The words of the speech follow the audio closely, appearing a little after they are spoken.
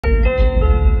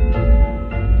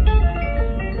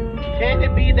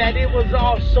me that it was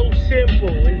all so simple,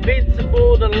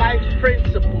 invincible to life's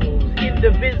principles,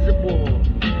 indivisible.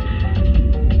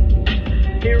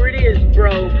 Here it is,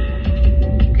 bro.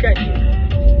 Check it.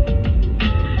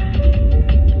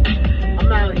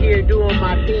 I'm out here doing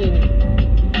my thing,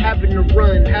 having to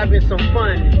run, having some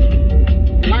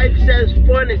fun. Life says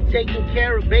fun is taking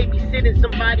care of babysitting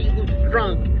somebody who's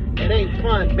drunk. It ain't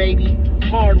fun, baby.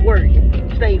 Hard work.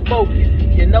 Stay focused.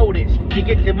 You notice, you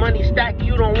get your money stacked,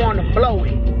 you don't want to blow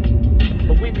it.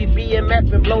 But we be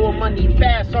BMF and blowing money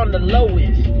fast on the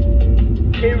lowest.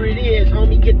 Here it is,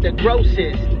 homie, get the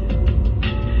grossest.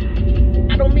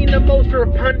 I don't mean the most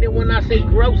repugnant when I say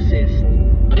grossest.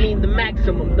 I mean the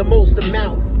maximum, the most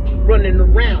amount. Running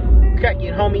around. Check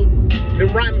it, homie.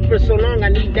 Been rhyming for so long, I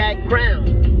need that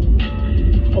crown.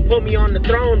 Or put me on the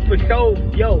throne for show.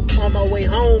 Yo, on my way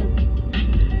home.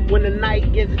 When the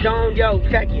night gets done, yo,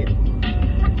 check it.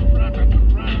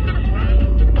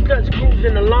 Just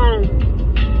cruising along.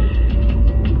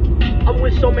 I'm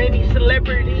with so many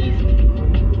celebrities.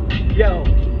 Yo,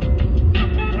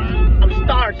 I'm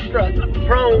starstruck.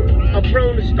 I'm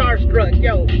prone to starstruck.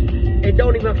 Yo, it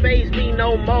don't even faze me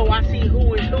no more. I see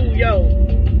who is who, yo.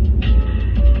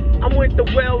 I'm with the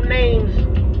well names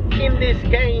in this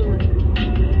game.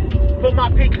 Put my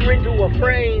picture into a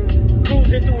frame.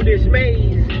 Cruising through this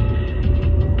maze.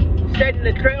 Setting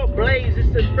the trail blaze, it's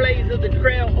the blaze of the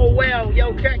trail. Oh well,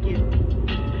 yo, check it.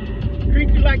 Treat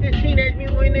you like the Teenage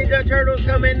Mutant Ninja Turtles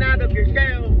coming out of your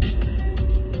shell.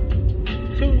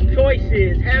 Two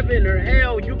choices, heaven or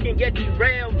hell. You can get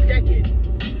derailed, check it.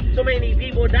 So many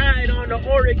people died on the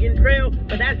Oregon Trail,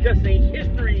 but that's just a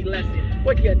history lesson.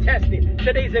 What you testing?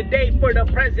 Today's a day for the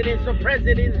president, so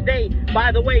President's Day.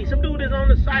 By the way, some dude is on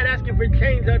the side asking for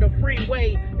change of the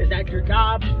freeway. Is that your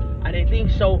job? I didn't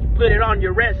think so. Put it on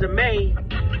your resume.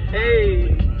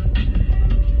 Hey.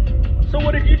 So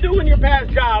what did you do in your past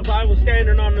jobs? I was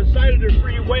standing on the side of the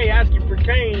freeway asking for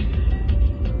change.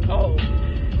 Oh,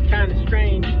 it's kind of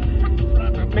strange.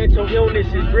 Mental illness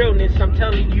is realness. I'm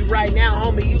telling you right now,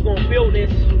 homie, you gonna feel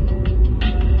this.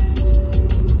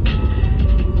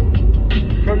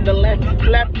 From the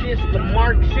leftist, the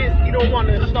Marxist, you don't want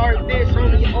to start this,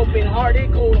 homie.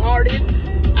 Open-hearted, cold-hearted.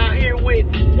 Out here with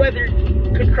weather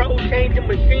control, changing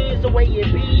machines the way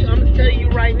it be. I'm gonna tell you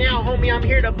right now, homie, I'm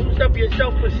here to boost up your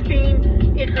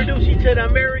self-esteem. Introduce you to the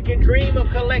American dream of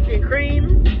collecting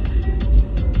cream.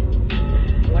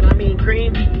 When I mean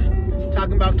cream,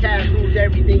 talking about cash rules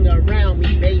everything around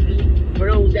me, baby. For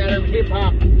those that are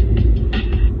hip-hop,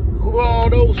 who all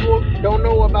those who don't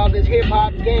know about this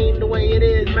hip-hop game the way it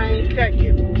is, man, check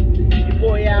it. Your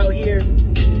boy out here,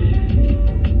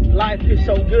 life is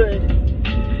so good.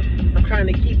 I'm trying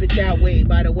to keep it that way,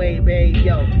 by the way, babe,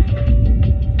 yo.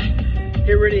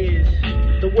 Here it is.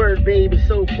 The word babe is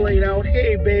so played out.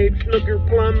 Hey, babe, sugar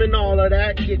plum and all of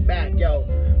that. Get back, yo.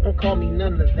 Don't call me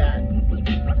none of that.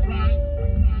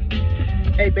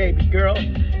 Hey, baby girl,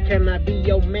 can I be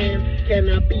your man? Can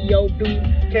I be your dude?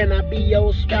 Can I be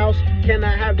your spouse? Can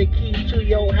I have the keys to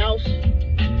your house?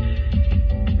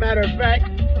 Matter of fact,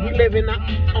 we living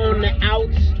on the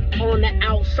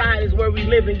outside is where we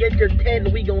live, and get your tent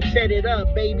and we gon' set it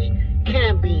up, baby.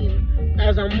 Camping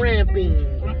as I'm ramping.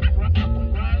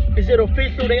 Is it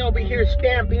official? They over here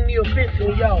stamping the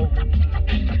official, yo.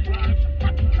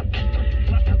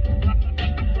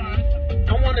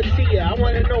 I wanna see ya. I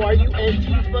wanna know, are you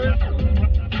Antifa?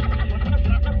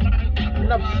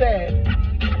 Enough said.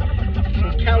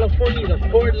 From California to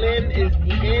Portland is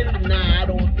the end? Nah, I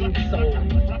don't think so.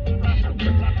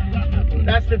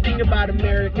 That's the thing about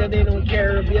America, they don't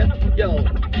care of you. Yo.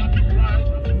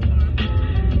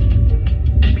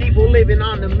 People living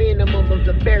on the minimum of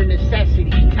the bare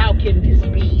necessities. How can this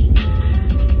be?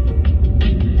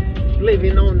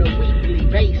 Living on a weekly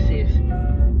basis.